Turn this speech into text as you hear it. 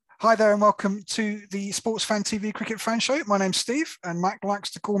Hi there and welcome to the Sports Fan TV Cricket Fan Show. My name's Steve and Mac likes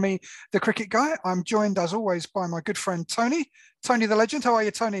to call me the Cricket Guy. I'm joined as always by my good friend Tony. Tony the Legend, how are you,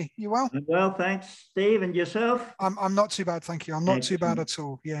 Tony? You well? I'm well, thanks, Steve. And yourself? I'm not too bad, thank you. I'm not too bad at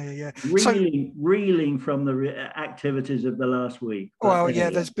all. Yeah. Reeling from the activities of the last week. Well, yeah,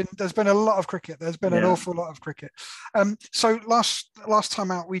 there's been a lot of cricket. There's been an awful lot of cricket. So last time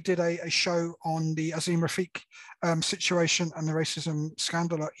out, we did a show on the Azim Rafiq situation and the racism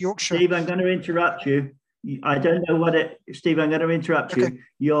scandal at Yorkshire. Steve, I'm going to interrupt you. I don't know what it. Steve, I'm going to interrupt you.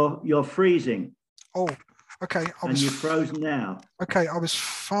 You're freezing. Oh, okay. And you're frozen now. Okay, I was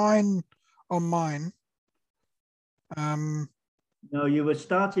fine on mine. No, you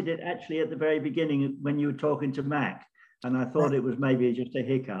started it actually at the very beginning when you were talking to Mac, and I thought it was maybe just a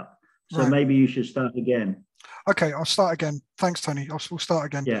hiccup. So maybe you should start again. Okay, I'll start again. Thanks, Tony. We'll start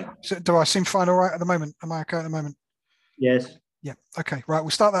again. Yeah. So, do I seem fine all right at the moment? Am I okay at the moment? Yes. Yeah. Okay. Right. We'll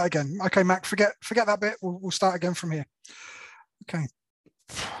start that again. Okay, Mac. Forget that bit. We'll start again from here. Okay.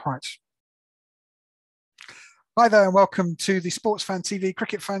 Right. Hi there and welcome to the Sports Fan TV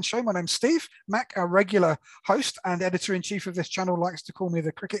Cricket Fan Show. My name's Steve. Mac, our regular host and editor-in-chief of this channel, likes to call me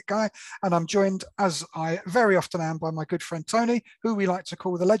the Cricket Guy. And I'm joined, as I very often am, by my good friend Tony, who we like to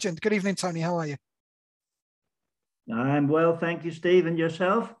call the Legend. Good evening, Tony. How are you? I'm well, thank you, Steve. And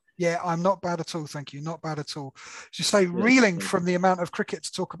yourself? Yeah, I'm not bad at all, thank you. Not bad at all. As you say, reeling from the amount of cricket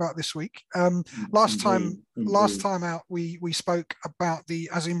to talk about this week. Last time out, we spoke about the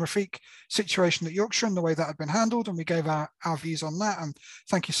Azim Rafiq situation at Yorkshire and the way that had been handled, and we gave our views on that. And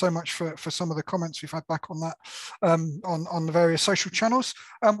thank you so much for some of the comments we've had back on that on the various social channels.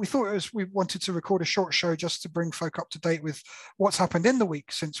 We thought we wanted to record a short show just to bring folk up to date with what's happened in the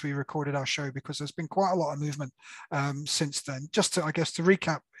week since we recorded our show, because there's been quite a lot of movement since then. Just to, I guess, to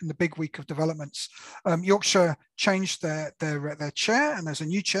recap, in the big week of developments, Yorkshire changed their chair, and there's a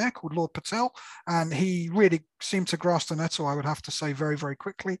new chair called Lord Patel, and he really seemed to grasp the nettle, I would have to say, very, very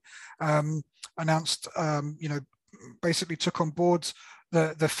quickly. Announced, basically took on board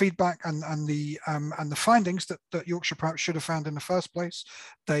the feedback and the findings that Yorkshire perhaps should have found in the first place.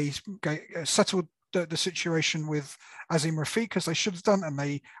 They settled the situation with Azim Rafiq as they should have done, and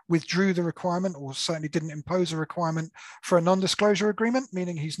they withdrew the requirement, or certainly didn't impose a requirement for a non-disclosure agreement,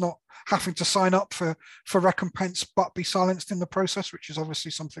 meaning he's not having to sign up for recompense but be silenced in the process, which is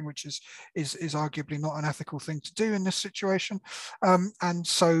obviously something which is arguably not an ethical thing to do in this situation. And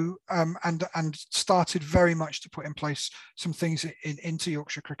started very much to put in place some things into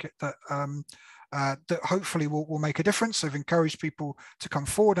Yorkshire cricket that that hopefully will make a difference. They've encouraged people to come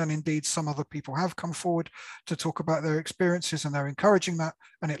forward, and indeed some other people have come forward to talk about their experiences, and they're encouraging that.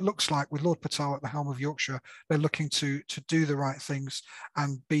 And it looks like with Lord Patel at the helm of Yorkshire, they're looking to do the right things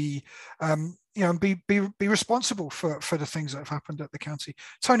and be responsible for the things that have happened at the county.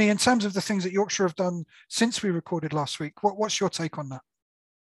 Tony, in terms of the things that Yorkshire have done since we recorded last week, what's your take on that?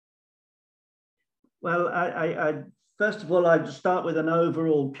 Well, I first of all, I'd start with an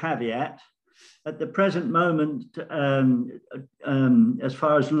overall caveat. At the present moment, as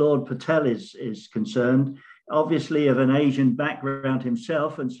far as Lord Patel is concerned, obviously of an Asian background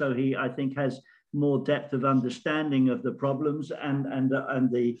himself, and so he, I think, has more depth of understanding of the problems and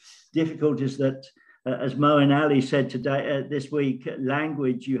the difficulties that, as Moeen Ali said today, this week,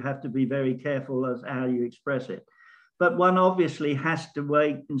 language, you have to be very careful as how you express it. But one obviously has to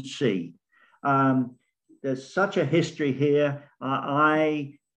wait and see. There's such a history here.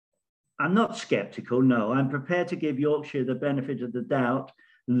 I'm not skeptical, no. I'm prepared to give Yorkshire the benefit of the doubt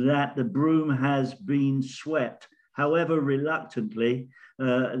that the broom has been swept, however reluctantly,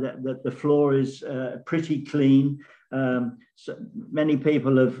 that the floor is pretty clean. So many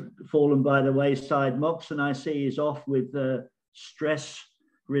people have fallen by the wayside. Moxon, I see, is off with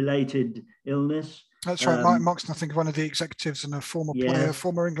stress-related illness. That's right, Mike Moxon, I think, one of the executives and a former player,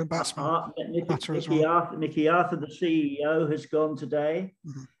 former England batsman. Mickey Arthur, the CEO, has gone today.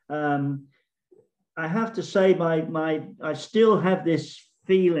 Mm-hmm. I have to say, I still have this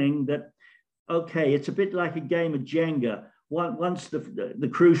feeling that, okay, it's a bit like a game of Jenga. Once the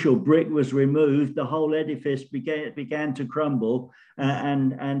crucial brick was removed, the whole edifice began to crumble.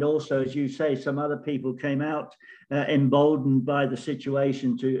 And also, as you say, some other people came out emboldened by the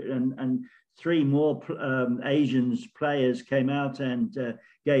situation and three more Asian players came out and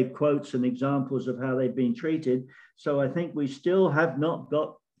gave quotes and examples of how they've been treated. So I think we still have not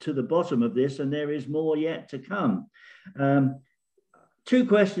got to the bottom of this, and there is more yet to come. Two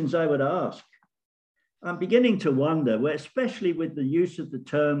questions I would ask. I'm beginning to wonder, especially with the use of the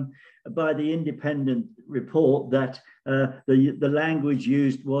term by the independent report, that the language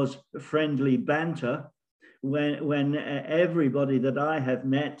used was friendly banter. when everybody that I have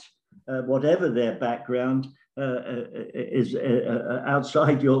met, whatever their background, is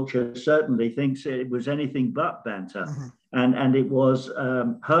outside Yorkshire, certainly thinks it was anything but banter. And it was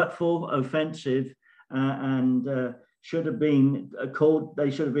hurtful, offensive, and should have been called.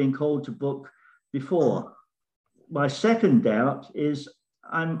 They should have been called to book before. My second doubt is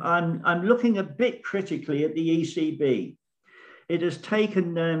I'm looking a bit critically at the ECB. It has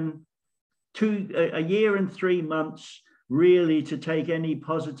taken them a year and 3 months really to take any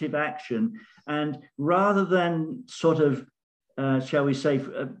positive action, and rather than sort of shall we say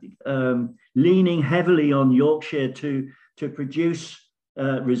leaning heavily on Yorkshire to produce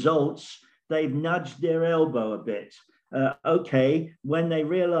results, they've nudged their elbow a bit. Okay, when they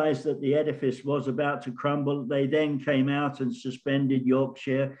realized that the edifice was about to crumble, they then came out and suspended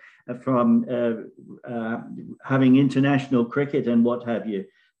Yorkshire from having international cricket and what have you.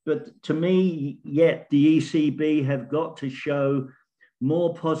 But to me, yet the ECB have got to show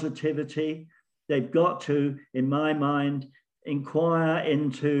more positivity. They've got to, in my mind, inquire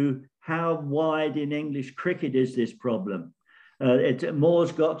into how wide in English cricket is this problem.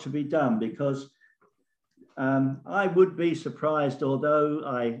 More's got to be done, because I would be surprised, although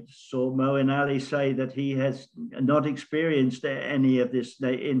I saw Moeen Ali say that he has not experienced any of this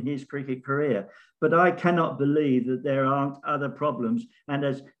in his cricket career. But I cannot believe that there aren't other problems. And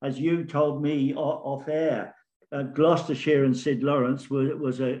as you told me off air, Gloucestershire and Sid Lawrence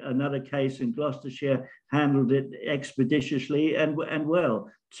was another case, and Gloucestershire handled it expeditiously and well.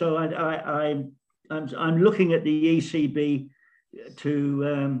 So I'm looking at the ECB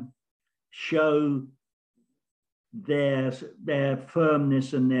to show their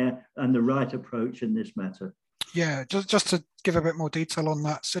firmness and the right approach in this matter. Yeah, just to give a bit more detail on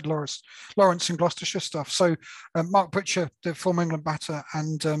that Sid Lawrence and Gloucestershire stuff. So Mark Butcher, the former England batter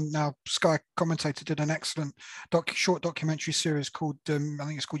and now Sky commentator, did an excellent short documentary series called, I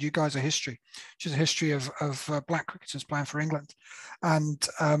think it's called You Guys Are History, which is a history of black cricketers playing for England. And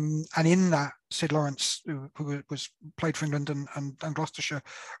in that, Sid Lawrence, who was played for England and Gloucestershire,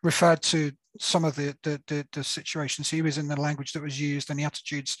 referred to some of the situations he was in, the language that was used and the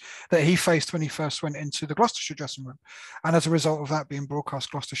attitudes that he faced when he first went into the Gloucestershire dressing room. And as a result of that being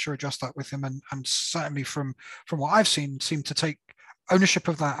broadcast, Gloucestershire addressed that with him, and certainly from what I've seen, seemed to take ownership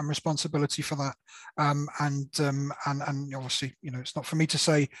of that and responsibility for that. And obviously, it's not for me to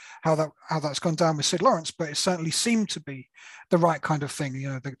say how that's gone down with Sid Lawrence, but it certainly seemed to be the right kind of thing.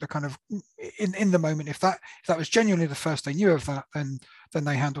 The kind of in the moment, if that was genuinely the first they knew of that, then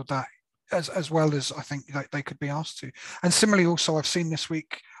they handled that as well as I think they could be asked to. And similarly, also I've seen this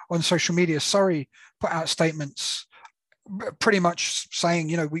week on social media, Surrey put out statements pretty much saying,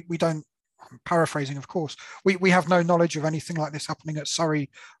 we don't, I'm paraphrasing, of course, we have no knowledge of anything like this happening at Surrey,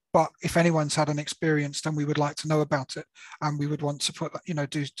 but if anyone's had an experience, then we would like to know about it, and we would want to put,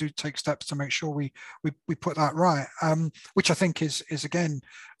 do take steps to make sure we put that right, which I think is again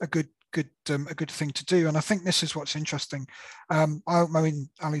a good thing to do. And I think this is what's interesting. Moeen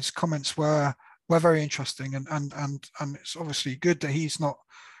Ali's comments were very interesting, and it's obviously good that he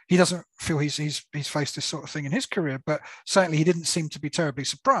doesn't feel he's faced this sort of thing in his career, but certainly he didn't seem to be terribly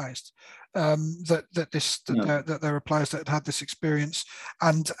surprised that there are players that had this experience,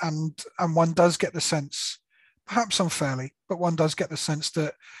 and one does get the sense, perhaps unfairly, but one does get the sense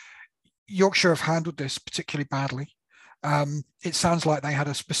that Yorkshire have handled this particularly badly. It sounds like they had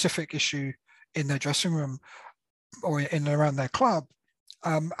a specific issue in their dressing room or in and around their club.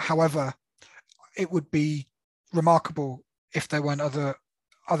 However, it would be remarkable if there weren't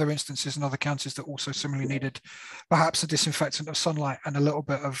other instances in other counties that also similarly needed perhaps a disinfectant of sunlight and a little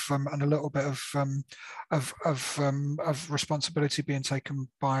bit of responsibility being taken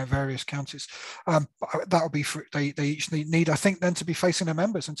by various counties. That would be they each need, I think, then to be facing their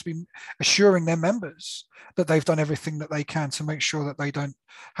members and to be assuring their members that they've done everything that they can to make sure that they don't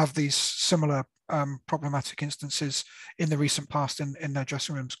have these similar problematic instances in the recent past in their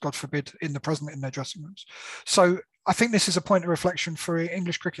dressing rooms, God forbid, in the present in their dressing rooms. So I think this is a point of reflection for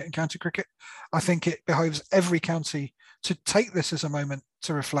English cricket and county cricket. I think it behoves every county to take this as a moment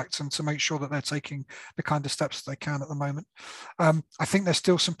to reflect and to make sure that they're taking the kind of steps that they can at the moment. I think there's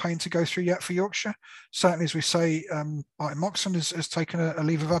still some pain to go through yet for Yorkshire. Certainly, as we say, Martin Moxon has taken a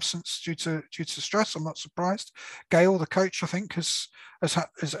leave of absence due to stress. I'm not surprised. Gale, the coach, I think, has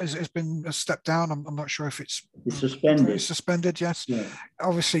stepped down. I'm not sure if it's suspended. It's suspended, yes. Yeah.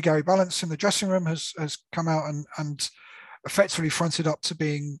 Obviously, Gary Ballance in the dressing room has come out and effectively fronted up to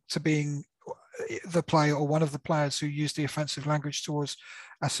being the player or one of the players who used the offensive language towards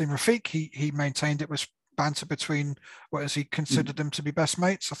Asim Rafiq. He maintained it was banter between what as he considered them to be best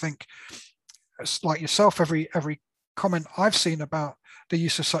mates. I think like yourself, every comment I've seen about the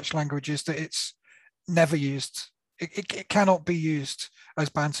use of such language is that it's never used. It cannot be used as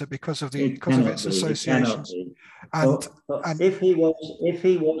banter because of its associations. And if he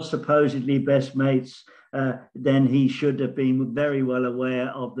was supposedly best mates, then he should have been very well aware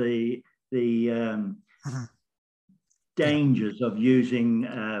of the dangers of using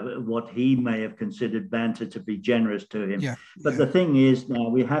what he may have considered banter to be generous to him. But the thing is, now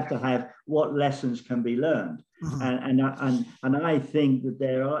we have to have what lessons can be learned, and I think that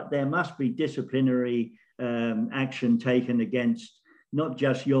there must be disciplinary action taken against not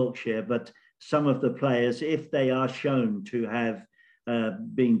just Yorkshire, but some of the players if they are shown to have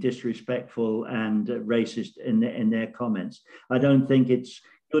been disrespectful and racist in their comments. I don't think it's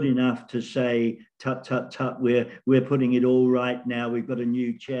good enough to say, tut, tut, tut, we're putting it all right now. We've got a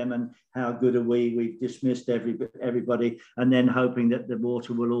new chairman. How good are we? We've dismissed everybody, and then hoping that the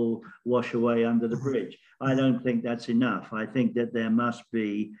water will all wash away under the bridge. I don't think that's enough. I think that there must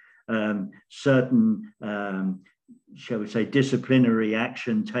be certain, shall we say, disciplinary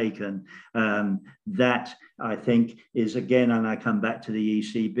action taken. That I think is, again, and I come back to the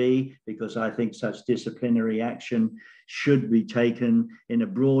ECB, because I think such disciplinary action should be taken in a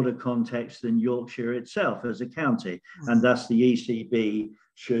broader context than Yorkshire itself as a county. And thus the ECB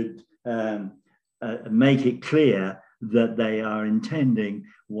should make it clear that they are intending,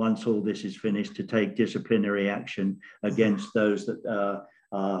 once all this is finished, to take disciplinary action against those that are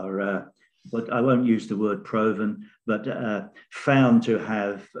but I won't use the word proven, but found to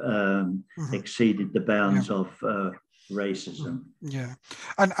have exceeded the bounds of racism. Yeah,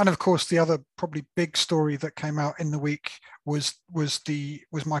 and of course the other probably big story that came out in the week was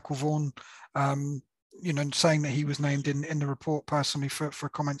Michael Vaughan, saying that he was named in the report personally for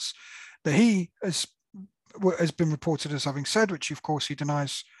comments that he has been reported as having said, which of course he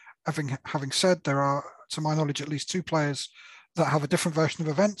denies having said. There are, to my knowledge, at least 2 players that have a different version of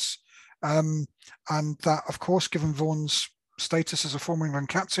events. And that, of course, given Vaughan's status as a former England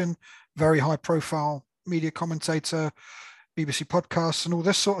captain, very high profile media commentator, BBC podcasts and all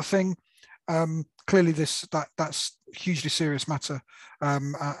this sort of thing, clearly that's hugely serious matter,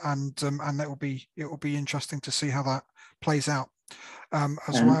 and it will be interesting to see how that plays out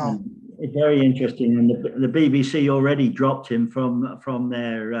as well. It's very interesting, and the BBC already dropped him from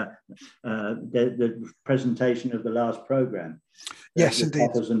their the presentation of the last programme. Yes, indeed.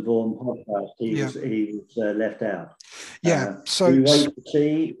 Poppers and Vaughan podcast. He was left out. So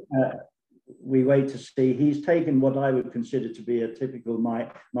we wait to see. He's taken what I would consider to be a typical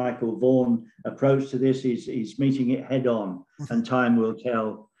Michael Vaughan approach to this. He's meeting it head on, and time will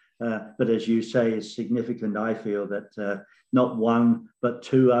tell. But as you say, it's significant, I feel, that not one, but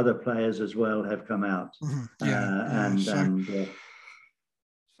 2 other players as well have come out. So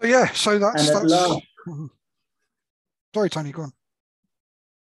that's last, sorry, Tony, go on.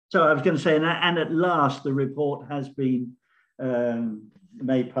 So I was going to say, and at last the report has been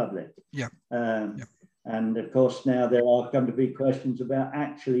made public. And of course now there are going to be questions about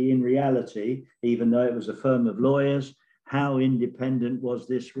actually, in reality, even though it was a firm of lawyers, how independent was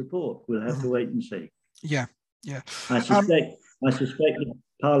this report? We'll have to wait and see. I suspect the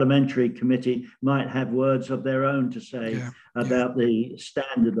parliamentary committee might have words of their own to say about the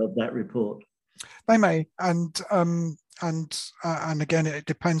standard of that report. They may, and again, it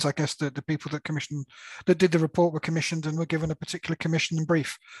depends. I guess the people that did the report were commissioned and were given a particular commission and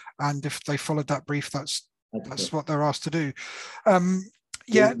brief, and if they followed that brief, that's what they're asked to do. I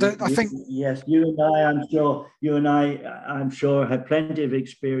think yes, you and I, I'm sure, have plenty of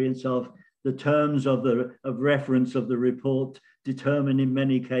experience of the terms of reference of the report determine in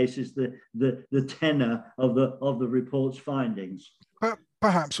many cases the tenor of the report's findings.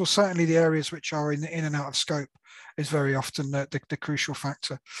 Perhaps, or certainly the areas which are in and out of scope is very often the crucial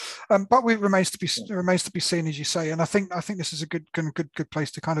factor. But it remains to be seen, as you say. And I think this is a good place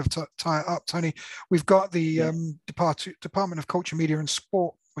to kind of tie it up, Tony. We've got the Department of Culture, Media and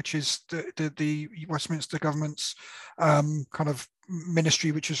Sport, which is the Westminster government's kind of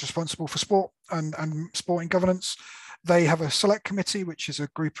ministry, which is responsible for sport and sporting governance. They have a select committee, which is a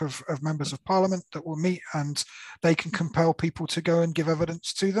group of members of parliament that will meet, and they can compel people to go and give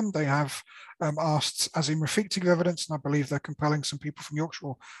evidence to them. They have asked Azim Rafiq to give evidence, and I believe they're compelling some people from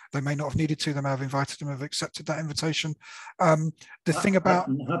Yorkshire. They may not have needed to. They may have invited them, have accepted that invitation. The thing about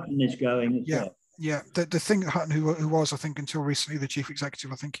Hutton is going as well. Yeah, the thing Hutton, who was, I think, until recently the chief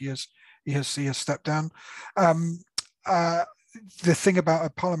executive, I think he has stepped down. The thing about a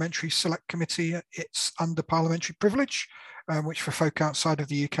parliamentary select committee, it's under parliamentary privilege, which for folk outside of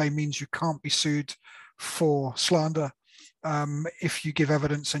the UK means you can't be sued for slander if you give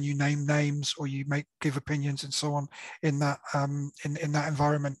evidence and you name names or you give opinions and so on in that in that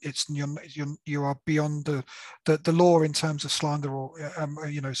environment, you are beyond the law in terms of slander, or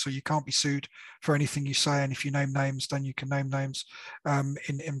so you can't be sued for anything you say. And if you name names, then you can name names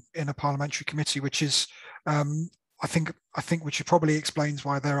in a parliamentary committee, which is I think which probably explains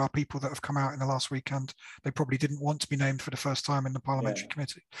why there are people that have come out in the last week and they probably didn't want to be named for the first time in the parliamentary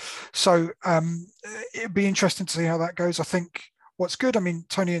committee. So it'd be interesting to see how that goes. I think what's good, I mean,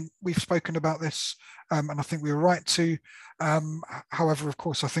 Tony and we've spoken about this, and I think we were right to. However, of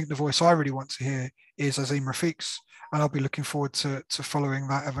course, I think the voice I really want to hear is Azim Rafiq's, and I'll be looking forward to following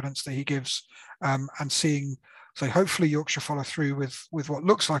that evidence that he gives and seeing. So hopefully Yorkshire follow through with what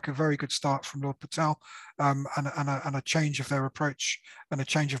looks like a very good start from Lord Patel, and a change of their approach and a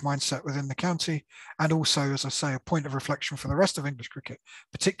change of mindset within the county, and also, as I say, a point of reflection for the rest of English cricket,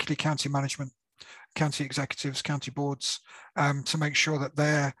 particularly county management, county executives, county boards, to make sure that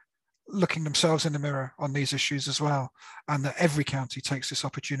they're looking themselves in the mirror on these issues as well, and that every county takes this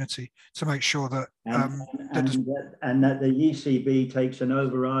opportunity to make sure that and that the ECB takes an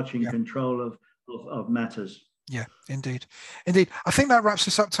overarching control of matters. Yeah, indeed. I think that wraps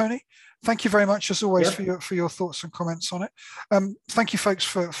this up, Tony. Thank you very much, as always, for your thoughts and comments on it. Thank you, folks,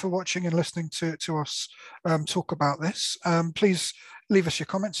 for watching and listening to us talk about this. Please leave us your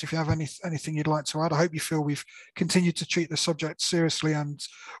comments if you have anything you'd like to add. I hope you feel we've continued to treat the subject seriously and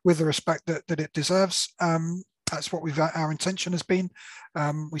with the respect that it deserves. That's what our intention has been.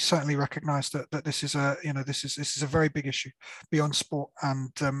 We certainly recognise that this is a very big issue beyond sport,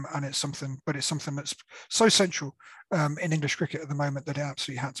 and it's something that's so central in English cricket at the moment that it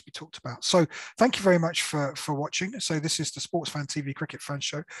absolutely had to be talked about. So thank you very much for watching. So this is the Sports Fan TV Cricket Fan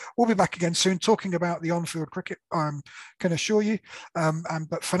Show. We'll be back again soon talking about the on-field cricket, I can assure you.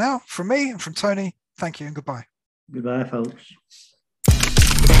 But for now, from me and from Tony, thank you and goodbye. Goodbye, folks.